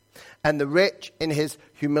 and the rich in his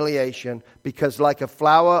humiliation, because like a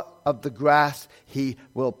flower of the grass he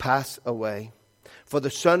will pass away. For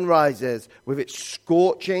the sun rises with its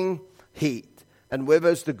scorching heat and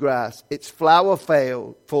withers the grass, its flower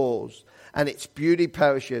falls, and its beauty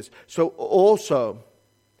perishes. So also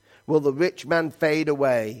will the rich man fade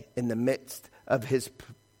away in the midst of his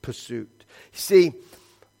pursuit. See,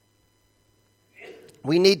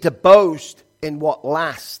 we need to boast in what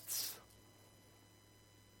lasts.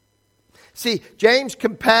 See, James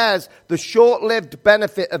compares the short-lived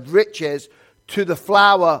benefit of riches to the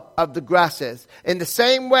flower of the grasses. In the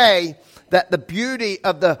same way that the beauty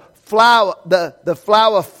of the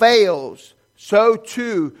flower fails, so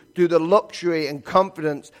too do the luxury and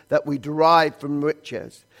confidence that we derive from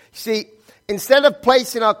riches. See, instead of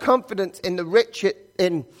placing our confidence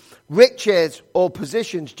in riches or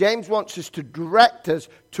positions, James wants us to direct us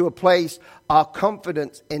to a place our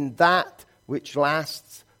confidence in that which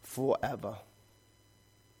lasts forever.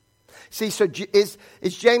 See, so is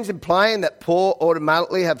James implying that poor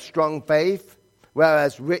automatically have strong faith,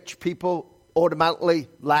 whereas rich people automatically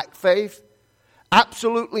lack faith?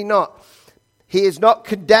 Absolutely not. He is not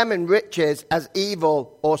condemning riches as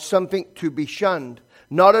evil or something to be shunned.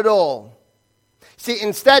 Not at all. See,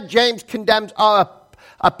 instead, James condemns our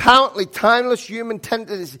apparently timeless human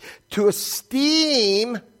tendency to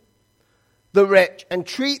esteem the rich and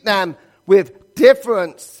treat them with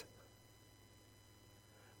difference.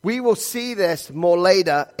 We will see this more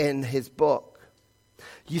later in his book.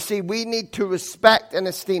 You see, we need to respect and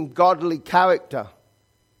esteem godly character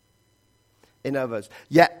in others.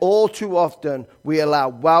 Yet all too often we allow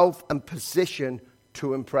wealth and position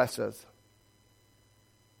to impress us.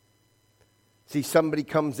 See, somebody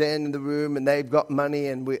comes in the room and they've got money,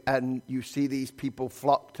 and you see these people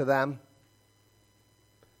flock to them.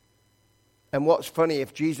 And what's funny,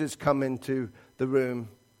 if Jesus come into the room,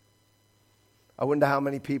 I wonder how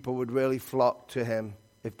many people would really flock to him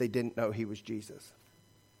if they didn't know he was Jesus.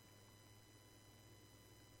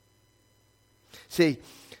 See,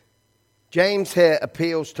 James here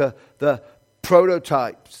appeals to the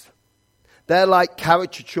prototypes. They're like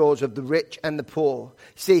caricatures of the rich and the poor.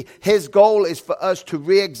 See, his goal is for us to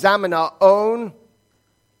re-examine our own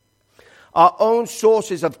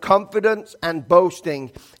sources of confidence and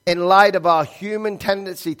boasting in light of our human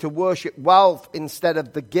tendency to worship wealth instead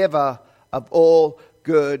of the giver of all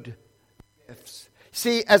good gifts.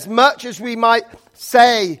 See, as much as we might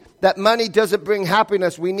say that money doesn't bring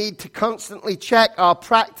happiness, we need to constantly check our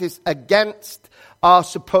practice against our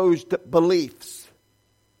supposed beliefs.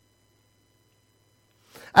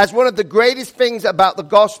 As one of the greatest things about the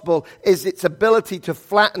gospel is its ability to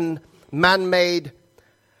flatten man-made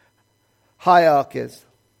hierarchies.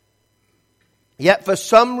 Yet for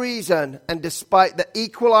some reason, and despite the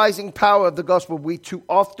equalizing power of the gospel, we too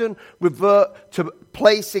often revert to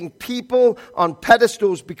placing people on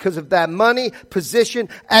pedestals because of their money, position,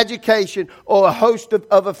 education, or a host of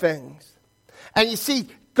other things. And you see,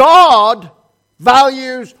 God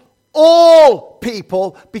values all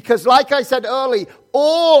people because, like I said earlier,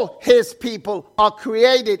 all his people are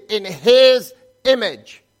created in his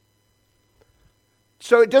image.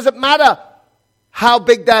 So it doesn't matter how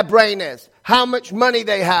big their brain is, how much money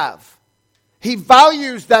they have. He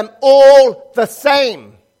values them all the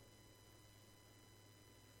same.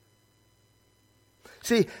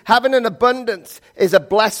 See, having an abundance is a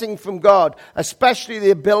blessing from God, especially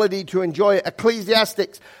the ability to enjoy it.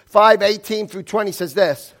 Ecclesiastes 5:18 through 20 says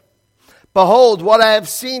this: Behold, what I have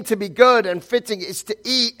seen to be good and fitting is to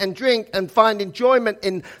eat and drink and find enjoyment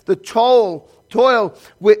in the toil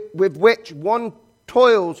with which one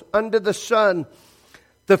toils under the sun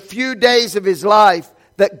the few days of his life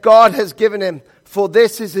that God has given him, for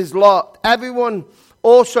this is his lot. Everyone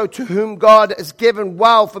also to whom God has given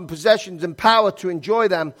wealth and possessions and power to enjoy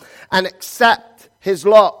them, and accept his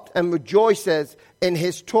lot and rejoices in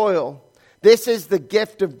his toil. This is the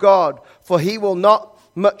gift of God, for he will not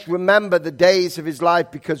much remember the days of his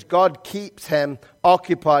life, because God keeps him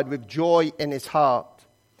occupied with joy in his heart.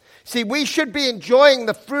 See, we should be enjoying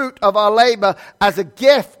the fruit of our labor as a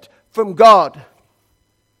gift from God.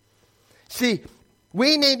 See,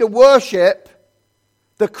 we need to worship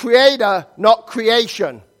the Creator, not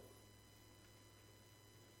creation.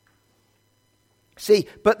 See,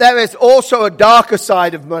 but there is also a darker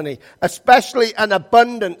side of money, especially an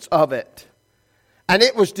abundance of it. And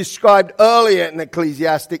it was described earlier in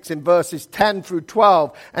Ecclesiastes in verses 10 through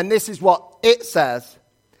 12. And this is what it says.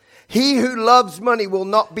 He who loves money will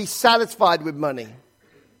not be satisfied with money.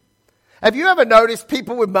 Have you ever noticed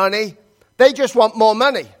people with money, they just want more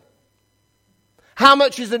money? How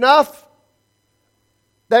much is enough?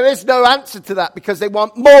 There is no answer to that, because they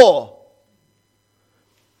want more.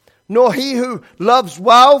 Nor he who loves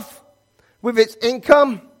wealth with its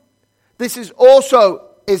income. This is also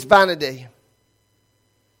is vanity.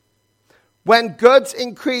 When goods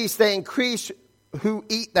increase, they increase who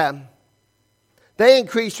eat them. They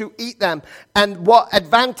increase who eat them. And what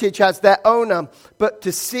advantage has their owner but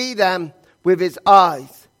to see them with his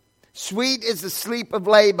eyes? Sweet is the sleep of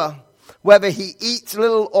labor, whether he eats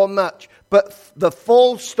little or much. But the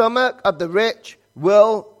full stomach of the rich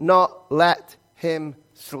will not let him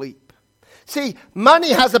sleep. See,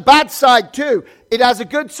 money has a bad side too. It has a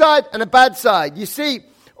good side and a bad side. You see,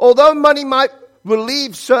 although money might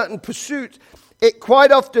relieve certain pursuits, it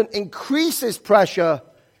quite often increases pressure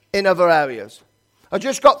in other areas. I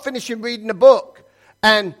just got finishing reading a book,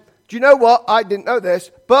 and do you know what? I didn't know this,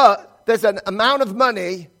 but there's an amount of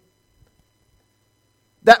money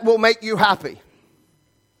that will make you happy.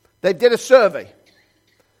 They did a survey.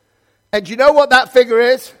 And do you know what that figure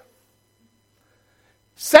is?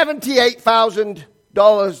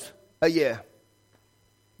 $78,000 a year.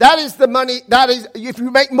 That is the money. That is, if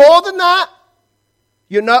you make more than that,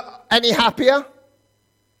 you're not any happier.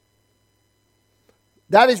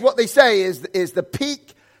 That is what they say is the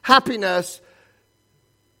peak happiness.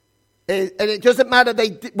 And it doesn't matter.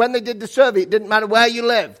 When they did the survey, it didn't matter where you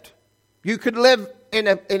lived. You could live in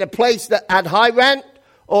a place that had high rent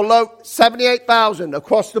or low. 78,000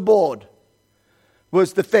 across the board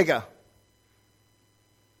was the figure.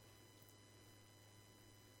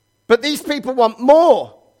 But these people want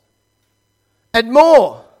more and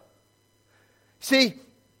more. See,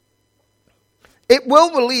 it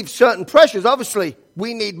will relieve certain pressures. Obviously,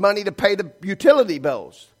 we need money to pay the utility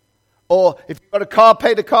bills. Or if you've got a car,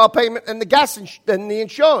 pay the car payment and the gas and the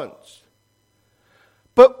insurance.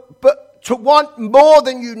 But to want more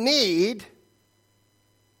than you need,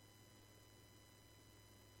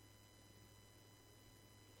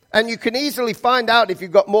 and you can easily find out if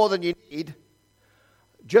you've got more than you need,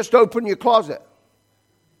 just open your closet.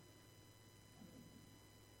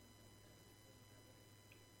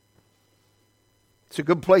 It's a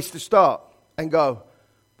good place to start and go,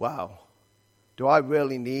 wow, do I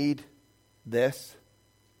really need this?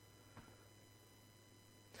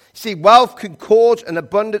 See, wealth can cause an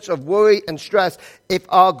abundance of worry and stress if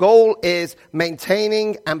our goal is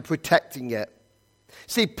maintaining and protecting it.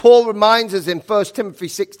 See, Paul reminds us in 1 Timothy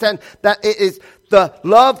 6:10 that it is the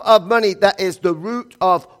love of money that is the root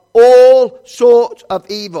of all sorts of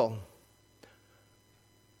evil.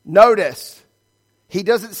 Notice, he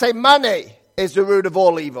doesn't say money is the root of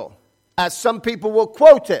all evil, as some people will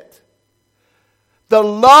quote it. The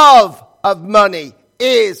love of money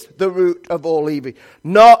is the root of all evil,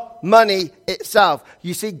 not money itself.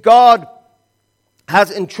 You see, God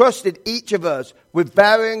has entrusted each of us with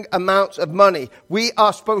varying amounts of money. We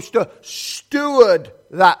are supposed to steward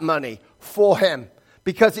that money for Him,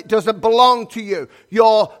 because it doesn't belong to you.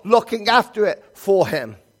 You're looking after it for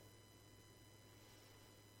Him.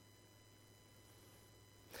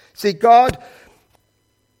 See, God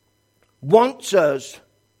wants us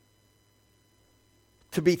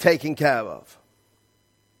to be taken care of.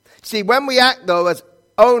 See, when we act, though, as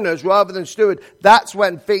owners rather than stewards, that's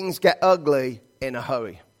when things get ugly in a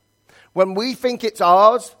hurry. When we think it's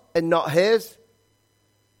ours and not His,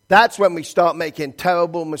 that's when we start making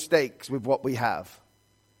terrible mistakes with what we have.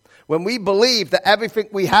 When we believe that everything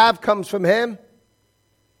we have comes from Him,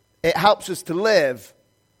 it helps us to live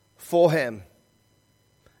for Him.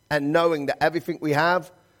 And knowing that everything we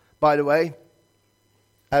have By the way,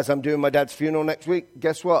 as I'm doing my dad's funeral next week,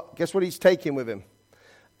 guess what? Guess what he's taking with him?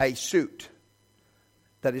 A suit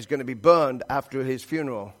that is going to be burned after his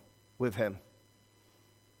funeral with him.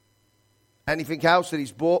 Anything else that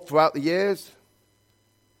he's bought throughout the years?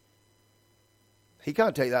 He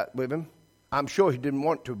can't take that with him. I'm sure he didn't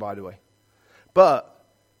want to, by the way. But,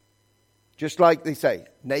 just like they say,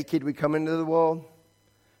 naked we come into the world,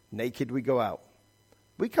 naked we go out.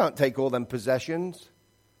 We can't take all them possessions.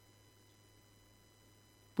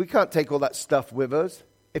 We can't take all that stuff with us.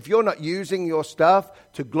 If you're not using your stuff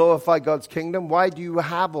to glorify God's kingdom, why do you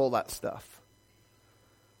have all that stuff?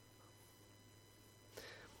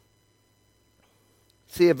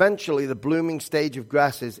 See, eventually the blooming stage of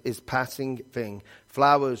grasses is passing thing.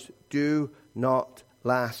 Flowers do not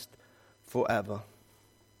last forever.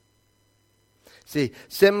 See,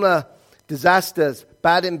 similar disasters,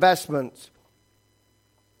 bad investments,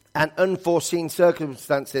 and unforeseen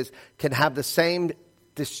circumstances can have the same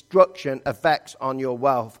destruction effects on your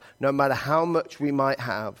wealth, no matter how much we might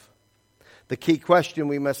have. The key question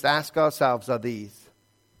we must ask ourselves are these.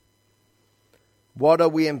 What are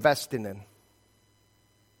we investing in?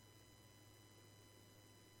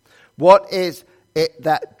 What is it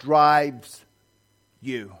that drives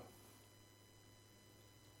you?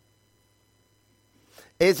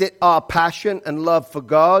 Is it our passion and love for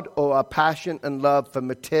God, or our passion and love for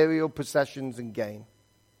material possessions and gain?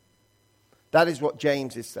 That is what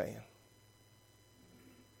James is saying.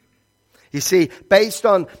 You see, based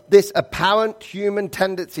on this apparent human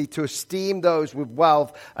tendency to esteem those with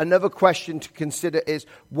wealth, another question to consider is,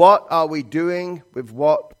 what are we doing with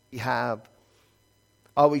what we have?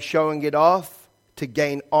 Are we showing it off to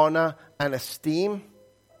gain honor and esteem?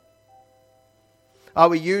 Are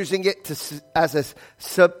we using it as a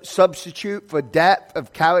substitute for depth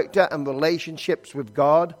of character and relationships with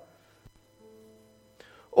God?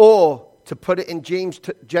 Or, to put it in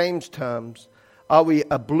James terms, are we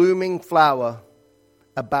a blooming flower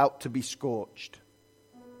about to be scorched?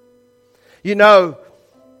 You know,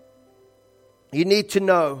 you need to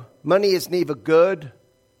know, money is neither good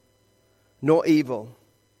nor evil.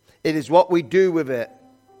 It is what we do with it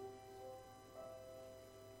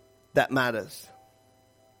that matters.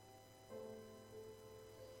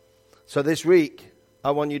 So this week,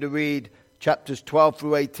 I want you to read chapters 12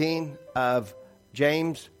 through 18 of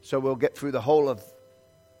James, so we'll get through the whole of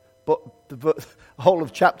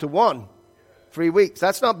chapter 1. 3 weeks.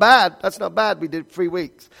 That's not bad. That's not bad. We did 3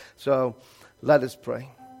 weeks. So let us pray.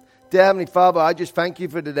 Dear Heavenly Father, I just thank you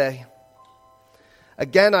for today.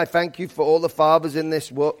 Again, I thank you for all the fathers in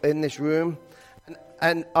this room.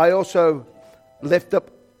 And I also lift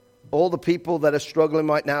up all the people that are struggling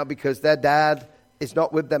right now because their dad is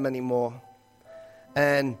not with them anymore.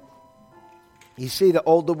 And you see, the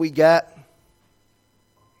older we get,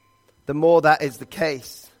 the more that is the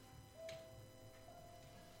case.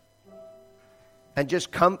 And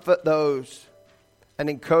just comfort those and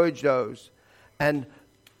encourage those. And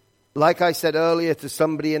like I said earlier to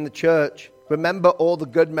somebody in the church, remember all the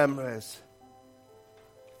good memories.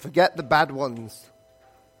 Forget the bad ones.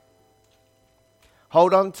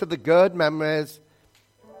 Hold on to the good memories.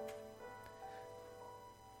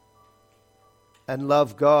 And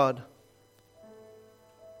love God.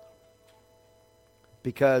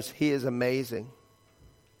 Because He is amazing.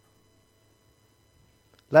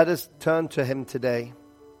 Let us turn to Him today.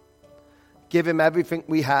 Give Him everything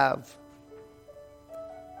we have.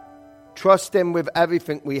 Trust Him with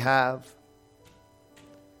everything we have.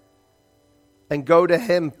 And go to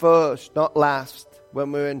Him first, not last,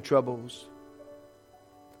 when we're in troubles.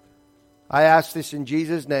 I ask this in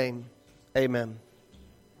Jesus' name. Amen.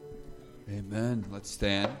 Amen. Let's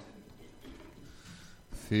stand.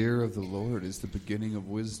 Fear of the Lord is the beginning of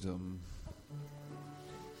wisdom.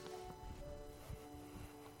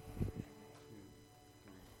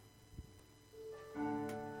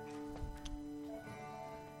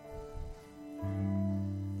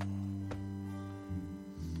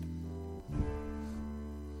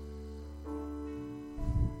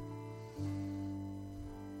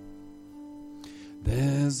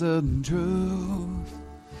 There's a truth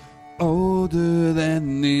older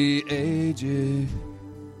than the ages.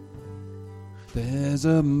 There's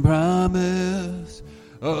a promise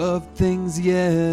of things yet